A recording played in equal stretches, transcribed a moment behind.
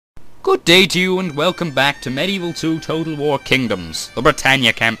Good day to you and welcome back to Medieval 2 Total War Kingdoms, the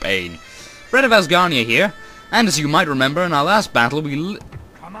Britannia campaign. Fred of Asgarnia here, and as you might remember in our last battle we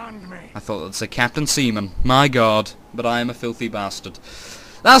Command me. I thought that'd say Captain Seaman, my god, but I am a filthy bastard.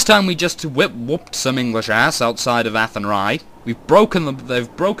 Last time we just whooped some English ass outside of Athenry.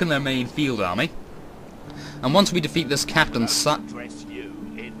 They've broken their main field army. And once we defeat this Captain Jesus,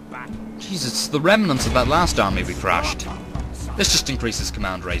 it's the remnants of that last army we crushed. This just increases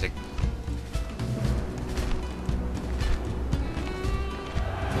command rating.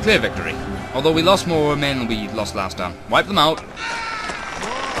 Clear victory. Although we lost more men than we lost last time. Wipe them out.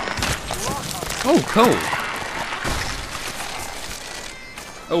 Oh, cool.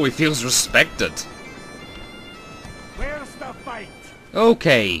 Oh, he feels respected. Where's the fight?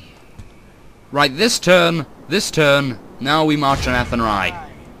 Okay. Right, this turn, now we march on Athenry.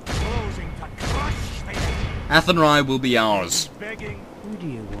 Closing to crush the enemy. Athenry will be ours. Begging. Who do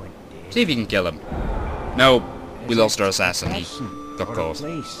you want dead? See if you can kill him. No, we lost our assassin. He got Or a caught.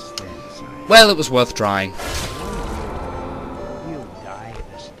 place, then, sire. Well, it was worth trying. You'll die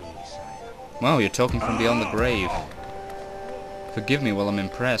this day, sire. Wow, you're talking from beyond the grave. Forgive me while I'm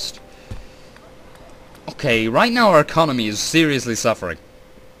impressed. Okay, right now our economy is seriously suffering.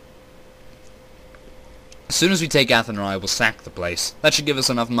 As soon as we take Athenry, we'll sack the place. That should give us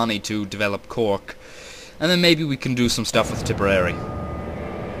enough money to develop Cork. And then maybe we can do some stuff with Tipperary.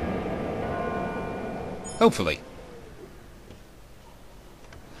 Hopefully.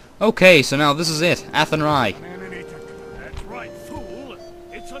 Okay, so now this is it. Athenry. An enemy to... That's right, fool.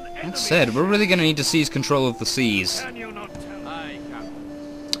 It's an enemy. That said, we're really going to need to seize control of the seas. Can you not tell? I can.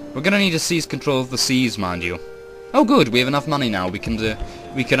 We're going to need to seize control of the seas, mind you. Oh good, we have enough money now. We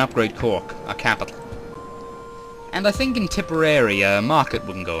can upgrade Cork, our capital. And I think in Tipperary, a market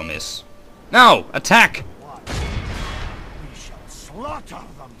wouldn't go amiss. Now, attack! We shall slaughter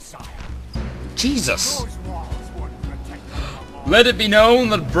them, sire. Jesus! Those walls won't protect them from all. Let it be known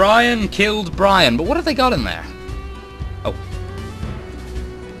that Brian killed Brian. But what have they got in there? Oh.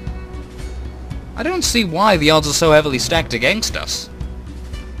 I don't see why the odds are so heavily stacked against us.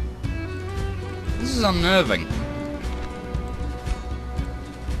 This is unnerving.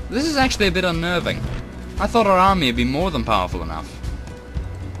 This is actually a bit unnerving. I thought our army would be more than powerful enough.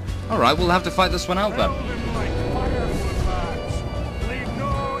 Alright, we'll have to fight this one out then. Kill them like firewood, lads. Leave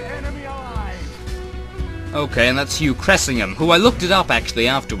no enemy alive. Okay, and that's Hugh Cressingham, who I looked it up actually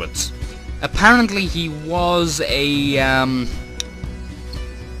afterwards. Apparently he was he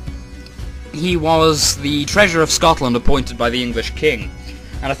was the treasurer of Scotland appointed by the English king.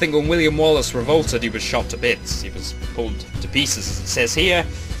 And I think when William Wallace revolted, he was shot to bits. He was pulled to pieces, as it says here.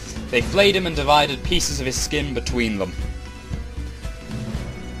 They flayed him and divided pieces of his skin between them.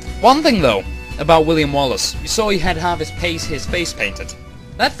 One thing, though, about William Wallace. You saw he had half his face painted.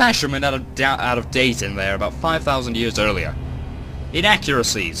 That fashion went out of date in there about 5,000 years earlier.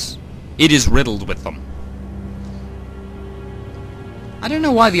 Inaccuracies. It is riddled with them. I don't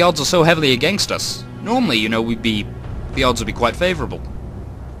know why the odds are so heavily against us. Normally, you know, the odds would be quite favourable.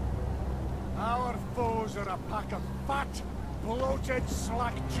 Our foes are a pack of fat, bloated,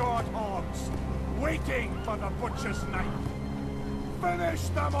 slack-jawed hogs, waiting for the butcher's knife. Finish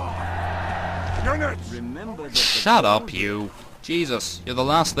them off! Units! Remember that Shut up, you. Jesus, you're the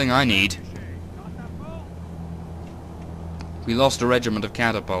last thing I need. We lost a regiment of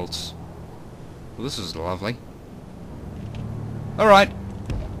catapults. Well, this is lovely. Alright.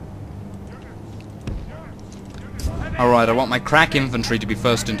 Alright, I want my crack infantry to be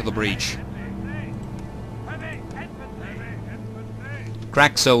first into the breach.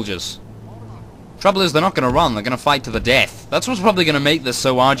 Crack soldiers. Trouble is, they're not going to run, they're going to fight to the death. That's what's probably going to make this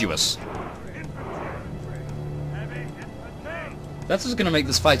so arduous. That's what's going to make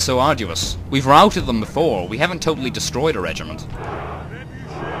this fight so arduous. We've routed them before, we haven't totally destroyed a regiment.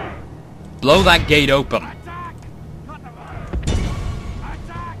 Blow that gate open.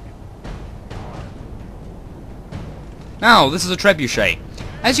 Now, this is a trebuchet.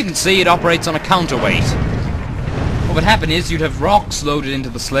 As you can see, it operates on a counterweight. What would happen is you'd have rocks loaded into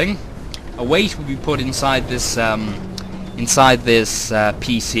the sling. A weight would be put inside this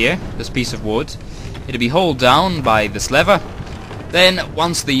piece here, this piece of wood. It'd be hauled down by this lever. Then,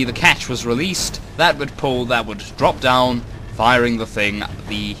 once the catch was released, that would drop down, firing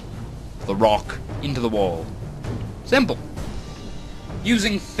the rock into the wall. Simple.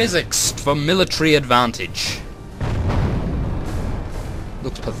 Using physics for military advantage.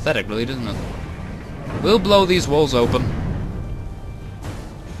 Looks pathetic, really, doesn't it? We'll blow these walls open.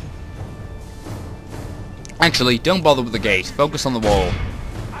 Actually, don't bother with the gate. Focus on the wall.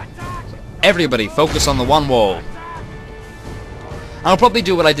 Everybody, focus on the one wall. I'll probably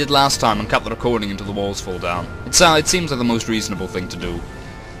do what I did last time and cut the recording until the walls fall down. It seems like the most reasonable thing to do.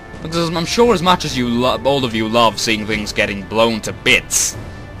 Because I'm sure as much as all of you love seeing things getting blown to bits,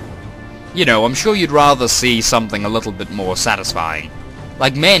 you know, I'm sure you'd rather see something a little bit more satisfying.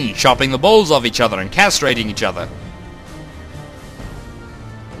 Like men chopping the balls off each other and castrating each other.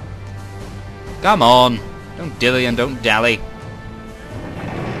 Come on. Don't dilly and don't dally.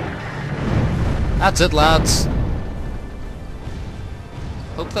 That's it, lads.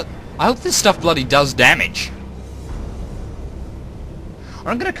 I hope this stuff bloody does damage.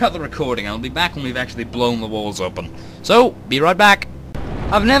 I'm gonna cut the recording. I'll be back when we've actually blown the walls open. So, be right back.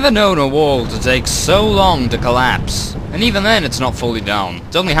 I've never known a wall to take so long to collapse. And even then, it's not fully down.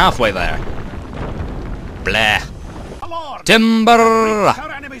 It's only halfway there. Blah. Timber!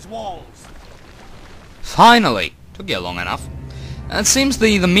 Our enemy's walls. Finally! Took you long enough. It seems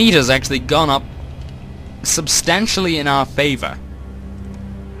the meter's actually gone up substantially in our favour.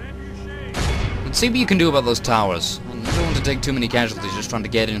 Let's see what you can do about those towers. I don't want to take too many casualties just trying to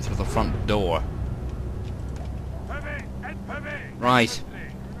get in through the front door. Right.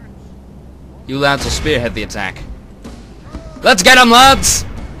 You lads will spearhead the attack. Let's get 'em, lads!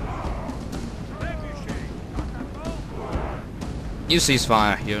 You cease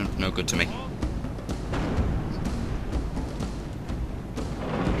fire. You're no good to me.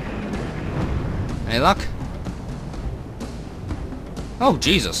 Any luck? Oh,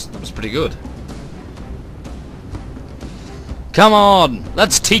 Jesus. That was pretty good. Come on!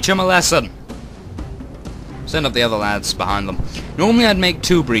 Let's teach 'em a lesson! Send up the other lads behind them. Normally I'd make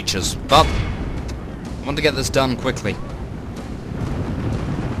 2 breaches, but I want to get this done quickly.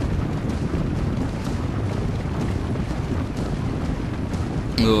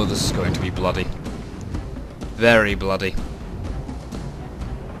 Oh, this is going to be bloody. Very bloody.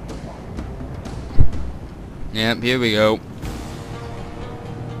 Yep, here we go.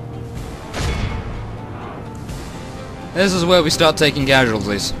 This is where we start taking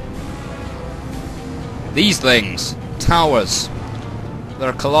casualties. These things. Towers. They're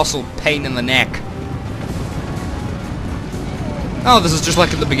a colossal pain in the neck. Oh, this is just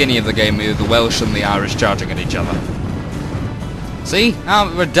like at the beginning of the game with the Welsh and the Irish charging at each other. See?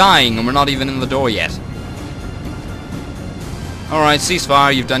 Now we're dying and we're not even in the door yet. Alright,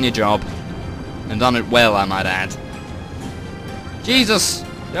 ceasefire, you've done your job. And done it well, I might add. Jesus!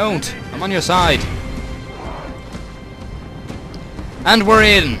 Don't! I'm on your side. And we're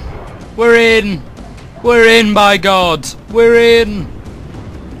in! We're in! We're in, by God! We're in!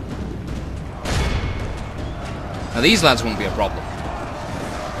 Now these lads won't be a problem.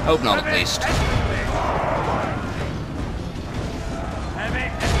 Hope not, at least.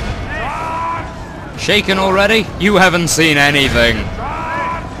 Shaken already? You haven't seen anything!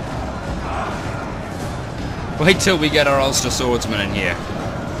 Wait till we get our Ulster swordsman in here.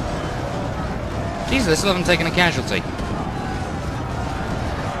 Jesus, they still haven't taken a casualty.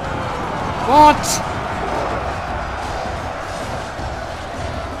 What?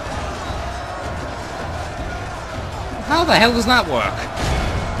 How the hell does that work?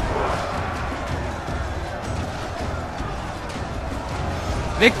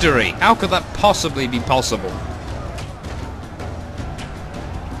 Victory! How could that possibly be possible?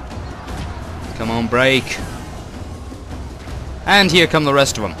 Come on, break. And here come the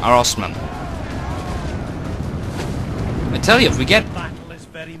rest of them, our Ostmen. I tell you, if we get...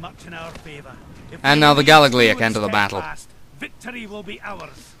 Very much in our favor. And now the Galagliac enter the battle. Victory will be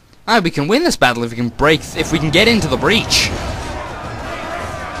ours. Ah, we can win this battle if we can if we can get into the breach.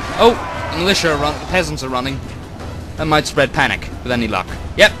 Oh, militia are the peasants are running. That might spread panic, with any luck.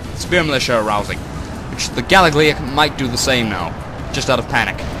 Yep, spear militia are rousing. Which the Galagliac might do the same now, just out of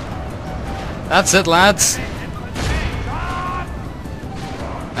panic. That's it, lads.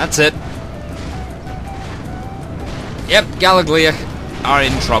 That's it. Yep, Galagliac are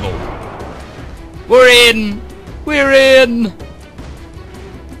in trouble. We're in! We're in!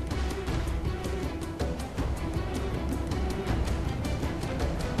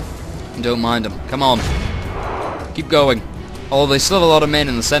 Don't mind them. Come on. Keep going. Although they still have a lot of men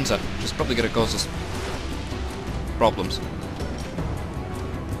in the centre, which is probably going to cause us problems.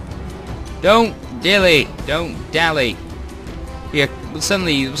 Don't dilly. Don't dally. Here, we'll send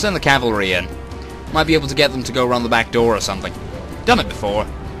the cavalry in. Might be able to get them to go around the back door or something. Done it before.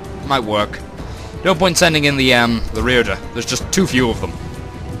 Might work. No point sending in the rearder. There's just too few of them.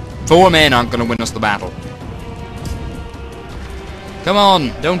 4 men aren't going to win us the battle. Come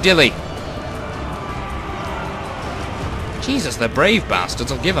on, don't dilly. Jesus, they're brave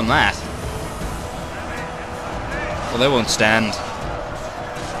bastards, I'll give them that. Well, they won't stand.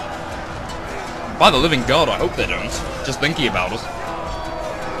 By the living God, I hope they don't. Just thinking about it.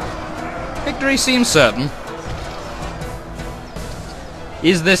 Victory seems certain.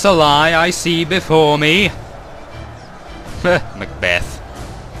 Is this a lie I see before me? Macbeth.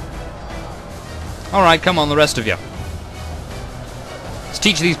 Alright, come on, the rest of you. Let's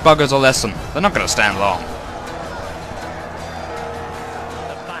teach these buggers a lesson. They're not going to stand long.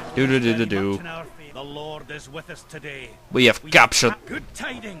 Do-do-do-do-do. The Lord is with us today. We have captured... Good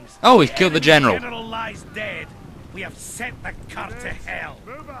tidings. Oh, we've killed the general. The general lies dead. We have sent the cart to hell.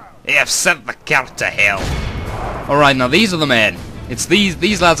 We have sent the cart to hell. Alright, now these are the men. It's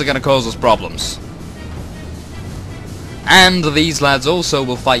these lads are going to cause us problems. And these lads also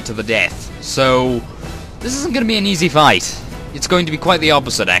will fight to the death. So, this isn't going to be an easy fight. It's going to be quite the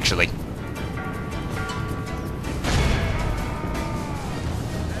opposite, actually.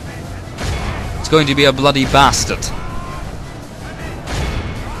 It's going to be a bloody bastard.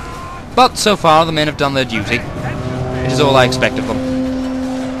 But so far, the men have done their duty. It is all I expect of them.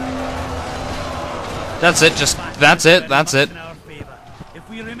 That's it, that's it, that's it. If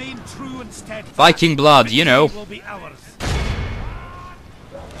we remain true and steadfast, Viking blood, you know. will be ours.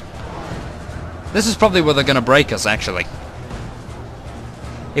 This is probably where they're going to break us, actually.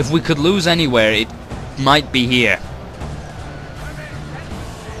 If we could lose anywhere, it might be here.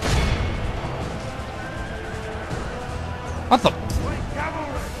 What the...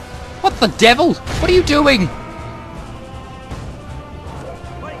 What the devil? What are you doing?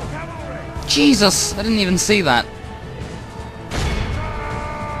 Jesus, I didn't even see that.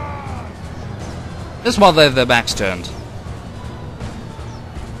 Just while they have their backs turned.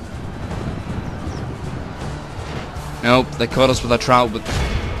 Nope, they caught us with a trout, but...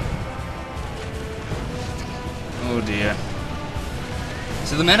 Oh dear.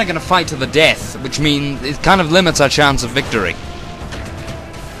 So the men are going to fight to the death, which means it kind of limits our chance of victory.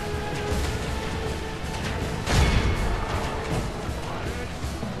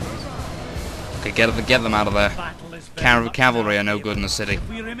 Okay, get them out of there. Cavalry are no good in the city. If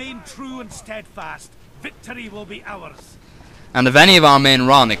we remain true and steadfast, victory will be ours. And if any of our men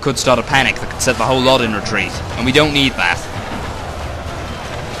run, it could start a panic that could set the whole lot in retreat. And we don't need that.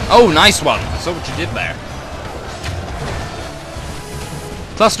 Oh, nice one! I saw what you did there.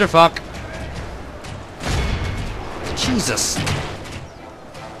 Clusterfuck. Jesus.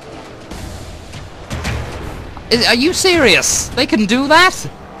 Are you serious? They can do that?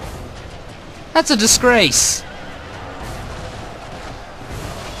 That's a disgrace.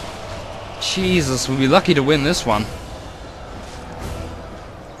 Jesus, we'll be lucky to win this one.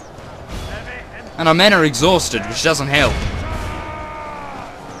 And our men are exhausted, which doesn't help.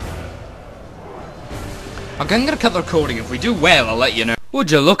 Okay, I'm gonna cut the recording. If we do well, I'll let you know. Would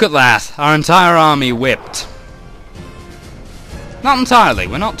you look at that? Our entire army whipped. Not entirely.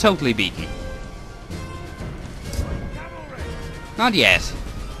 We're not totally beaten. Not yet.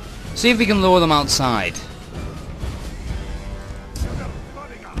 See if we can lure them outside.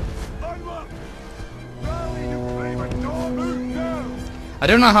 I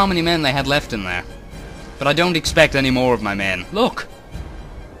don't know how many men they had left in there, but I don't expect any more of my men. Look!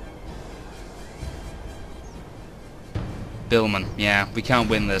 Billman, yeah, we can't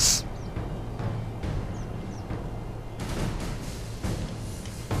win this.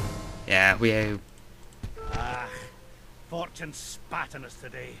 Yeah, we... Fortune spat on us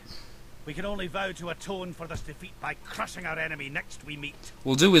today. We can only vow to atone for this defeat by crushing our enemy next we meet.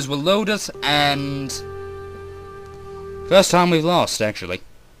 We'll do is we'll load it and... First time we've lost, actually.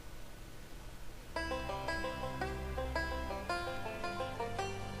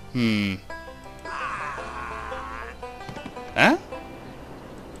 Huh?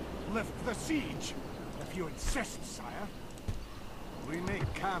 Lift the siege, if you insist, sire. We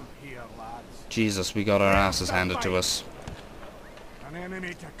make camp here, lads. Jesus, we got our asses handed to us. An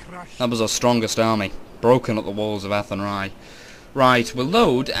enemy to crush. That was our strongest army, broken at the walls of Athenry. Right, we'll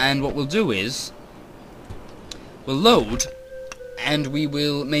load, and what we'll do is... We'll load, and we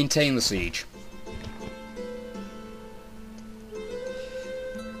will maintain the siege.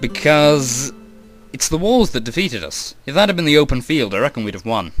 Because it's the walls that defeated us. If that had been the open field, I reckon we'd have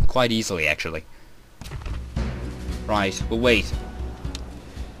won. Quite easily, actually. Right, we'll wait.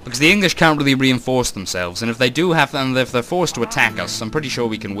 Because the English can't really reinforce themselves, and if they do have, and if they're forced to attack us, I'm pretty sure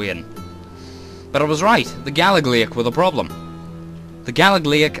we can win. But I was right. The Galagliac were the problem. The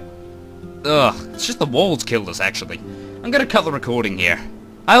Galagliac... Ugh, it's just the walls killed us, actually. I'm gonna cut the recording here.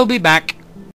 I'll be back.